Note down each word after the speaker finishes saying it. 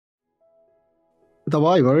The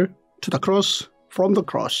Bible to the cross, from the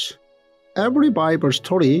cross. Every Bible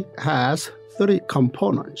story has three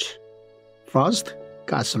components. First,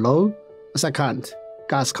 God's law. Second,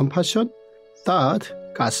 God's compassion. Third,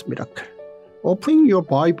 God's miracle. Opening your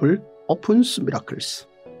Bible opens miracles.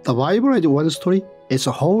 The Bible as one story is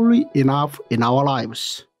wholly enough in our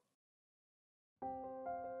lives.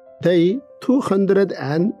 Day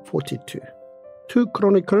 242.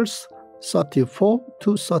 2Chronicles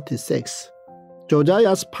 34-36.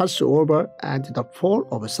 Josiah's Passover and the fall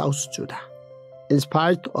of South Judah. In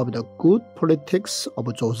spite of the good politics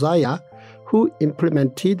of Josiah, who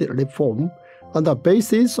implemented reform on the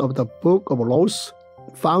basis of the Book of Laws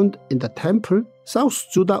found in the temple, South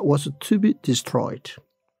Judah was to be destroyed.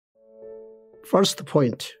 First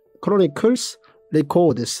point, Chronicles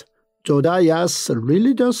records Josiah's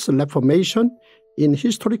religious reformation in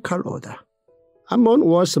historical order. Ammon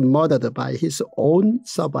was murdered by his own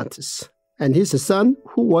servants, and his son,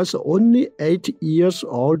 who was only 8 years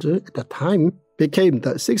old at the time, became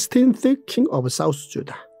the 16th king of South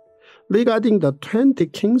Judah. Regarding the 20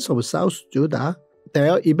 kings of South Judah,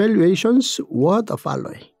 their evaluations were the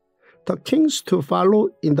following. The kings to follow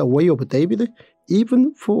in the way of David,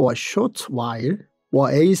 even for a short while, were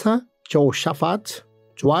Asa, Jehoshaphat,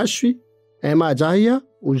 Joash, Amaziah,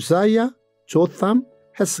 Uzziah, Jotham,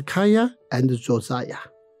 Hezekiah, and Josiah.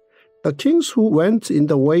 The kings who went in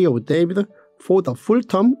the way of David for the full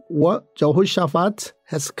term were Jehoshaphat,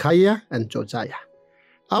 Hezekiah, and Josiah.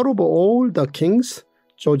 Out of all the kings,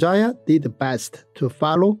 Josiah did best to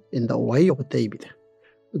follow in the way of David.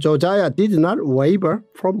 Josiah did not waver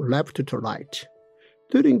from left to right.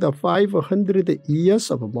 During the 500 years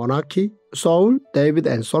of monarchy, Saul, David,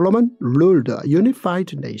 and Solomon ruled a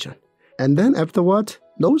unified nation. And then afterward,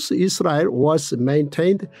 North Israel was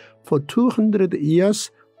maintained for 200 years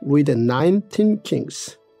with 19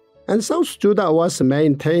 kings. And South Judah was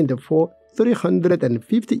maintained for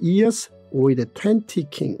 350 years with 20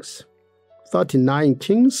 kings. 39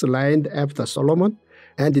 kings reigned after Solomon,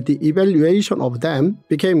 and the evaluation of them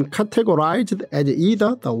became categorized as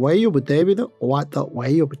either the way of David or the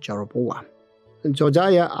way of Jeroboam.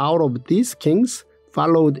 Josiah, out of these kings,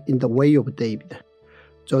 followed in the way of David.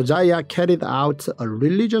 Josiah carried out a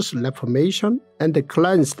religious reformation and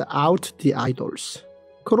cleansed out the idols.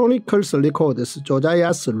 Chronicles records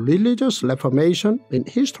Josiah's religious reformation in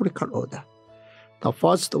historical order. The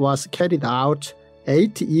first was carried out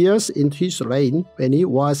 8 years into his reign when he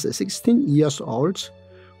was 16 years old,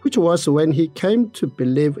 which was when he came to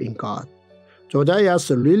believe in God.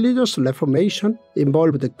 Josiah's religious reformation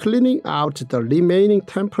involved cleaning out the remaining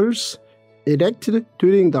temples erected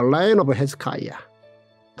during the reign of Hezekiah.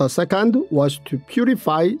 The second was to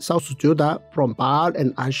purify South Judah from Baal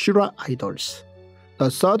and Asherah idols. The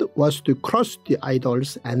third was to crush the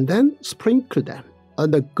idols and then sprinkle them on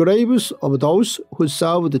the graves of those who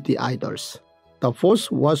served the idols. The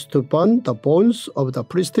fourth was to burn the bones of the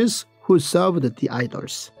priests who served the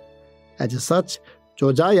idols. As such,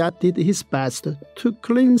 Josiah did his best to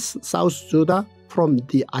cleanse South Judah from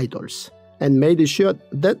the idols and made sure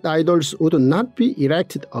that idols would not be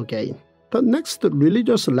erected again. The next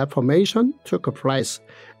religious reformation took place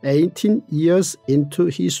 18 years into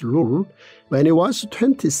his rule when he was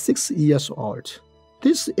 26 years old.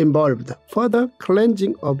 This involved further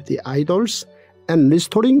cleansing of the idols and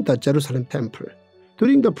restoring the Jerusalem temple.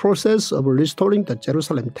 During the process of restoring the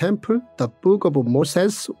Jerusalem temple, the book of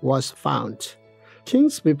Moses was found.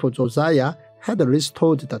 Kings before Josiah had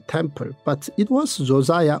restored the temple, but it was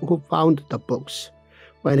Josiah who found the books.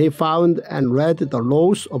 When he found and read the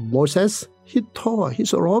laws of Moses, he tore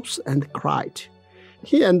his robes and cried.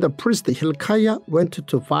 He and the priest Hilkiah went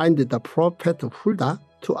to find the prophet Huldah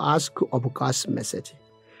to ask of God's message.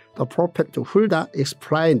 The prophet Huldah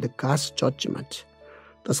explained God's judgment.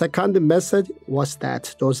 The second message was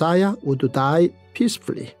that Josiah would die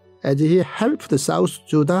peacefully as he helped South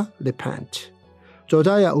Judah repent.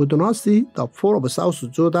 Josiah would not see the fall of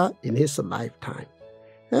South Judah in his lifetime.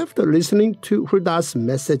 After listening to Huldah's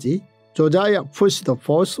message, Josiah pushed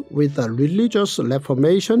forth with the religious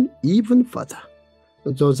reformation even further.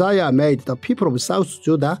 Josiah made the people of South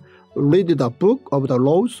Judah read the book of the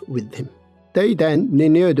laws with him. They then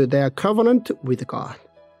renewed their covenant with God.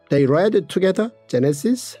 They read together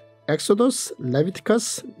Genesis, Exodus,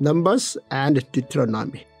 Leviticus, Numbers, and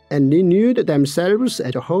Deuteronomy, and renewed themselves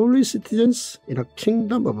as holy citizens in a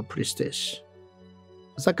kingdom of priests.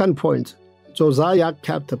 Second point, Josiah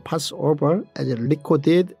kept Passover as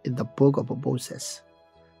recorded in the book of Moses.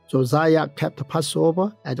 Josiah kept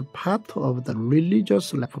Passover as part of the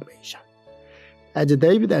religious reformation. As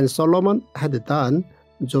David and Solomon had done,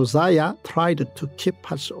 Josiah tried to keep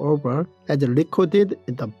Passover as recorded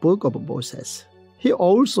in the book of Moses. He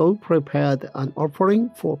also prepared an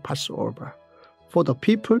offering for Passover. For the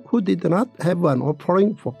people who did not have an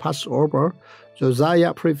offering for Passover,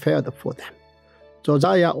 Josiah prepared for them.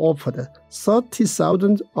 Josiah offered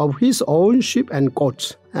 30,000 of his own sheep and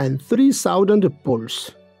goats and 3,000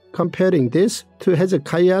 bulls, comparing this to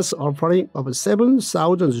Hezekiah's offering of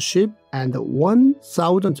 7,000 sheep and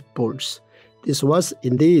 1,000 bulls. This was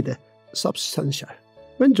indeed substantial.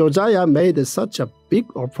 When Josiah made such a big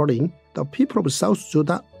offering, the people of South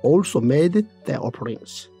Judah also made their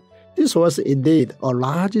offerings. This was indeed a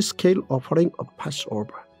large-scale offering of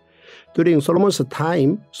Passover. During Solomon's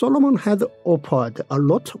time, Solomon had offered a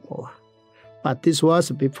lot more. But this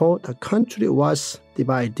was before the country was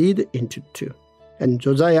divided into two. And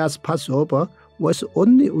Josiah's Passover was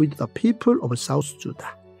only with the people of South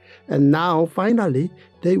Judah. And now, finally,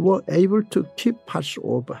 they were able to keep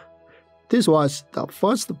Passover. This was the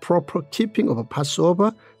first proper keeping of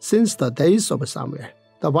Passover since the days of Samuel.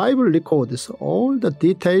 The Bible records all the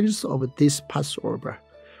details of this Passover.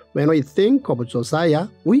 When we think of Josiah,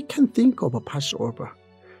 we can think of Passover.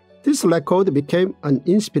 This record became an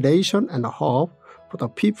inspiration and a hope for the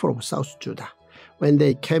people of South Judah when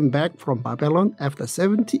they came back from Babylon after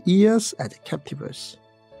 70 years as captives.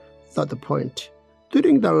 Third point.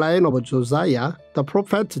 During the reign of Josiah, the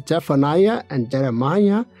prophets Zephaniah and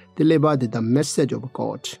Jeremiah delivered the message of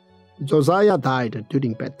God. Josiah died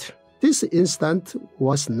during battle. This incident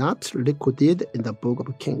was not recorded in the book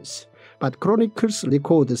of Kings, but Chronicles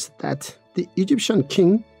records that the Egyptian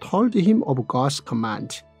king told him of God's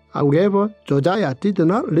command. However, Josiah did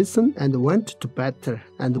not listen and went to battle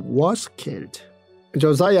and was killed.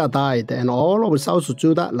 Josiah died and all of South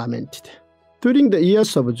Judah lamented. During the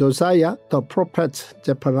years of Josiah, the prophets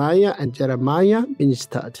Zephaniah and Jeremiah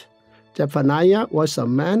ministered. Zephaniah was a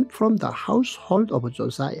man from the household of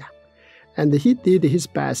Josiah, and he did his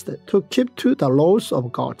best to keep to the laws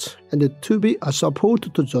of God and to be a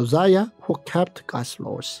support to Josiah who kept God's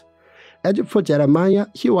laws. As for Jeremiah,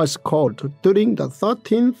 he was called during the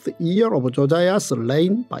 13th year of Josiah's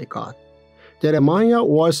reign by God. Jeremiah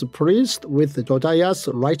was pleased with Josiah's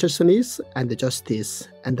righteousness and justice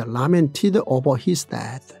and lamented over his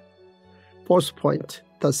death. Fourth point,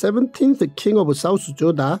 the 17th king of South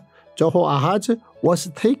Judah, Jehoahaz, was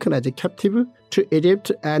taken as a captive to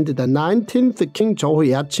Egypt, and the 19th king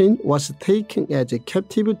Jehoiachin was taken as a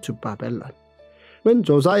captive to Babylon. When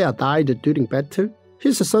Josiah died during battle,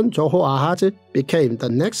 his son Jehoahaz became the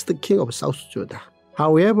next king of South Judah.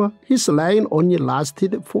 However, his reign only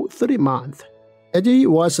lasted for 3 months, as he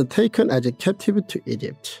was taken as a captive to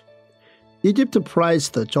Egypt. Egypt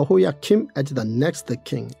praised Jehoiakim as the next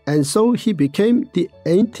king, and so he became the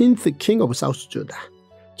 18th king of South Judah.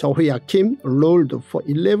 Jehoiakim ruled for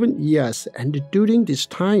 11 years, and during this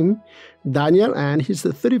time, Daniel and his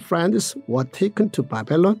 3 friends were taken to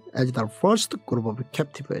Babylon as the first group of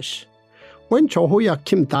captives. When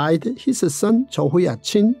Jehoiakim died, his son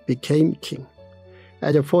Jehoiachin became king.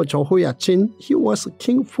 As for Jehoiachin, he was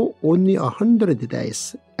king for only 100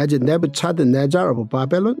 days, as Nebuchadnezzar of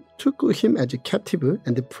Babylon took him as a captive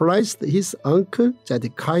and placed his uncle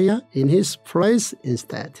Zedekiah in his place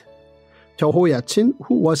instead. Jehoiachin,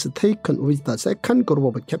 who was taken with the second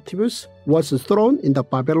group of captives, was thrown in the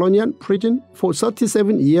Babylonian prison for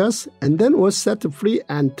 37 years and then was set free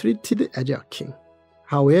and treated as a king.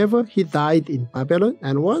 However, he died in Babylon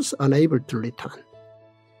and was unable to return.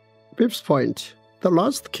 Fifth point. The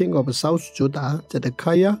last king of South Judah,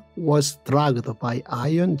 Zedekiah, was dragged by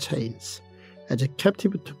iron chains as a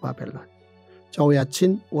captive to Babylon.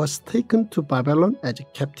 Jehoiachin was taken to Babylon as a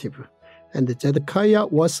captive, and Zedekiah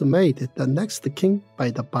was made the next king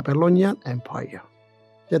by the Babylonian Empire.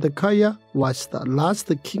 Zedekiah was the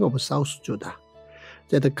last king of South Judah.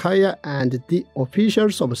 Zedekiah and the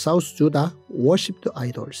officials of South Judah worshipped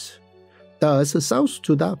idols. Thus, South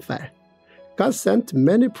Judah fell. God sent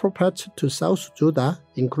many prophets to South Judah,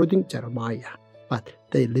 including Jeremiah, but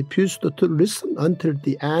they refused to listen until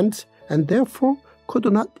the end and therefore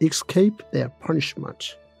could not escape their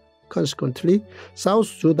punishment. Consequently, South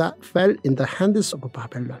Judah fell in the hands of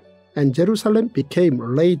Babylon, and Jerusalem became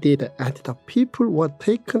raided and the people were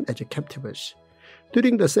taken as captives.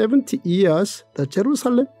 During the 70 years, the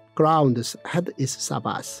Jerusalem grounds had its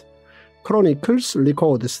Sabbath. Chronicles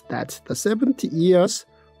records that the 70 years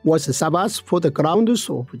was the Sabbath for the grounds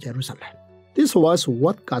of Jerusalem. This was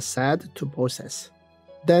what God said to Moses.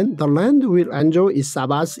 Then the land will enjoy its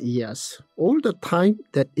Sabbath years, all the time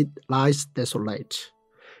that it lies desolate.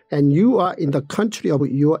 And you are in the country of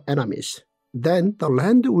your enemies. Then the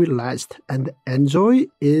land will rest and enjoy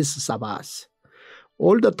its Sabbath.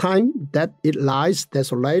 All the time that it lies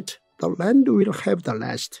desolate, the land will have the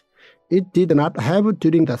rest. It did not have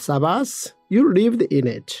during the Sabbath. You lived in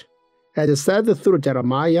it. As said through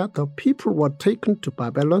Jeremiah, the people were taken to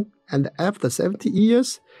Babylon, and after 70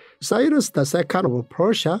 years, Cyrus II of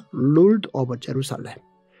Persia ruled over Jerusalem.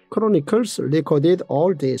 Chronicles recorded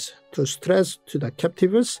all this to stress to the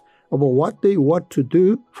captives about what they were to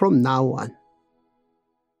do from now on.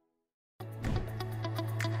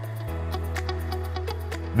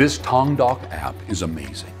 This Tongdok app is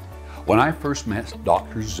amazing. When I first met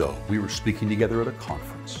Dr. Zoe, we were speaking together at a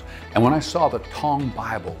conference. And when I saw the Tong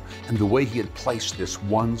Bible and the way he had placed this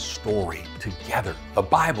one story together, the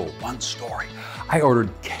Bible, one story, I ordered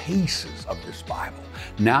cases of this Bible.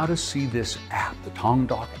 Now to see this app, the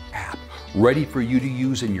Tongdok app, ready for you to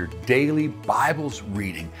use in your daily Bible's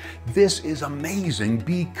reading, this is amazing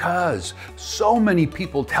because so many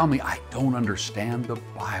people tell me I don't understand the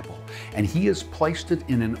Bible. And he has placed it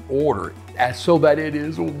in an order so that it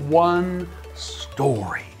is one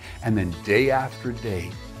story. And then day after day,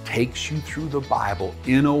 takes you through the Bible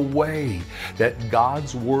in a way that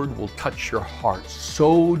God's Word will touch your heart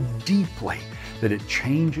so deeply that it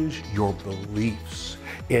changes your beliefs.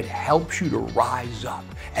 It helps you to rise up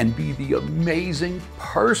and be the amazing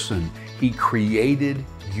person He created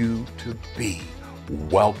you to be.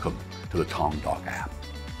 Welcome to the Tongdok app.